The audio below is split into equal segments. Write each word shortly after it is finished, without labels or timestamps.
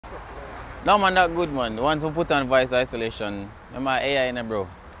No man, that good man. The ones who put on voice isolation, I'm my AI in it, bro.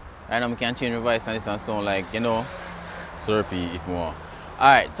 I know we can change the voice and this and sound like, you know, slurpy if more.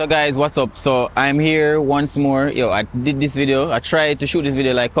 Alright, so guys, what's up? So I'm here once more. Yo, I did this video. I tried to shoot this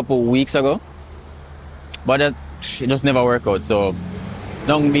video like a couple weeks ago, but it just never worked out. So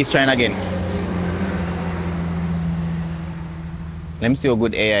don't be trying again. Let me see how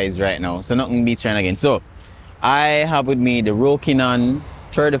good AI is right now. So nothing beats trying again. So I have with me the 𝗕𝘂𝘀𝗀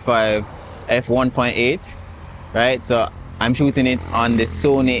 35 f1.8, right? So I'm shooting it on the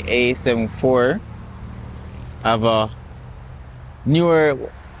Sony a7 IV. I have a newer,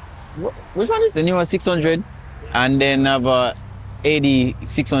 which one is the newer 600? And then I have a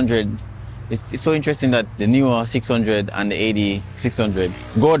𝗕𝘂𝘀𝗀600. It's so interesting that the newer 600 and the 𝗕𝘂𝘀𝗀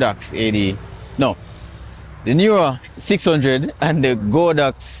Godox 80, no, the newer 600 and the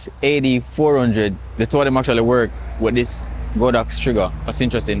Godox 80-400, the two of them actually work with this Godox trigger. That's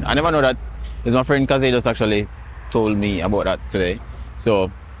interesting. I never know that. It's my friend Kaze just actually told me about that today.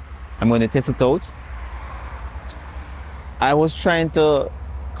 So I'm going to test it out. I was trying to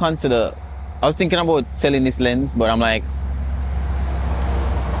consider, I was thinking about selling this lens, but I'm like,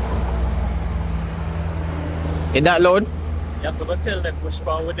 is that loud? You have to go tell them push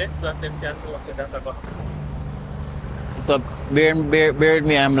power with it so that they can know so that I got. So bear with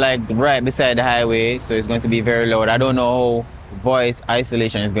me, I'm like right beside the highway, so it's going to be very loud. I don't know how voice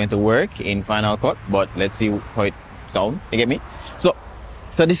isolation is going to work in Final Cut, but let's see how it sounds. You get me?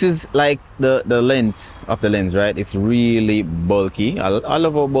 So this is like the length of the lens, right? It's really bulky. I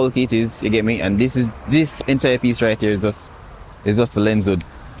love how bulky it is, you get me? And this entire piece right here is just a lens hood,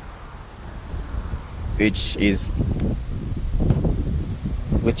 which is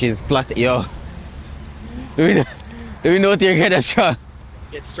plastic. Yo, do we know out here get that strong?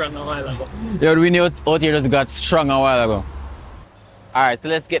 Get strong a while ago. Yo, do we know out here just got strong a while ago? Alright, so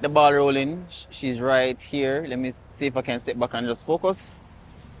let's get the ball rolling. She's right here. Let me see if I can step back and just focus.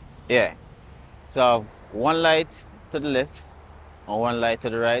 Yeah. So one light to the left and one light to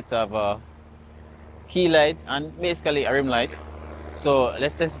the right. So I have a key light and basically a rim light. So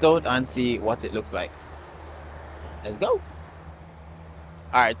let's test it out and see what it looks like. Let's go.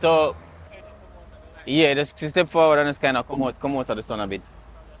 Alright, so yeah, just step forward and just kind of come out of the sun a bit.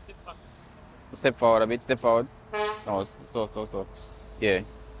 Step forward a bit, step forward. No, so. Yeah.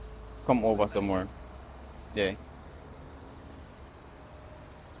 Come over some more. Yeah.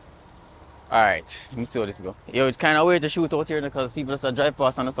 Alright, let me see how this go. Yo, it's kind of weird to shoot out here because people just drive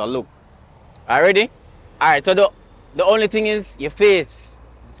past and just look. Alright, ready? Alright, so the only thing is your face.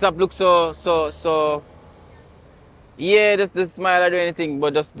 Stop look so. Yeah, just smile or do anything,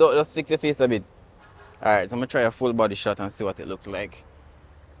 but just fix your face a bit. Alright, so I'm gonna try a full body shot and see what it looks like.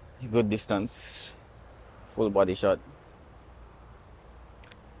 Good distance. Full body shot.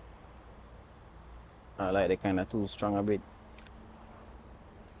 I like the kind of too strong a bit.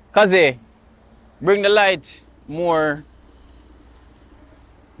 Kaze, bring the light more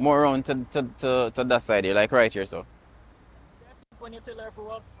around to that side here, like right here, so. When you tell her for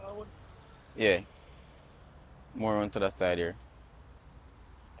what, yeah. More around to that side here.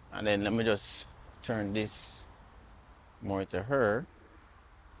 And then let me just turn this more to her.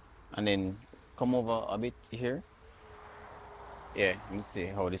 And then come over a bit here. Yeah, let me see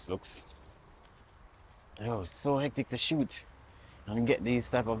how this looks. Yo, it's so hectic to shoot and get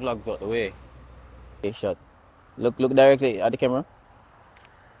these type of vlogs out the way. Okay, shot. Look directly at the camera.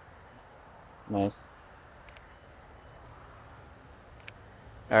 Nice.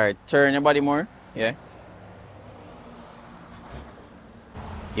 Alright, turn your body more. Yeah.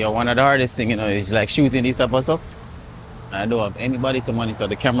 Yo, one of the hardest thing, you know, is like shooting these type of stuff. I don't have anybody to monitor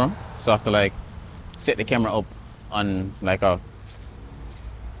the camera, so I have to like set the camera up on like a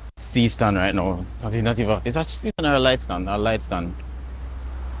C-stand right now. Not even, it's actually on a light stand,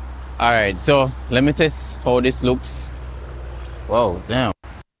 Alright, so let me test how this looks. Whoa, damn.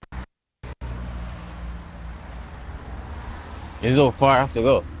 This is how far I have to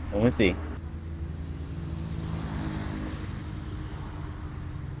go. Let me see.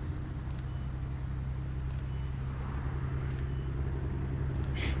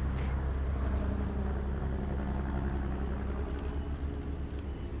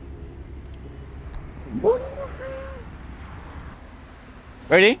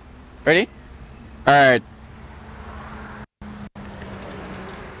 Ready? Ready? Alright.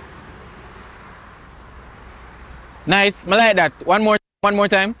 Nice. I like that. One more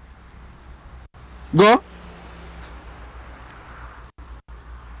time. Go.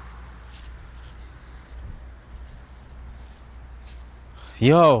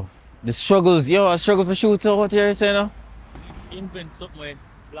 Yo, the struggles. Yo, I struggle for shoot out here, you know. Invent something.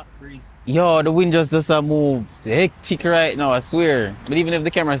 black breeze. Yo, the wind just doesn't move hectic right now, I swear. But even if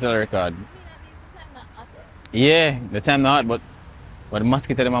the camera still record. Yeah, the time not hot, but the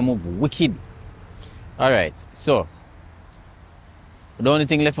mosquito them a move wicked. Alright, so the only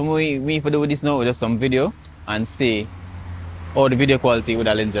thing left for me to do with this now is just some video and see how the video quality with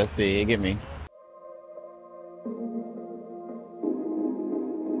the lens just say, you get me?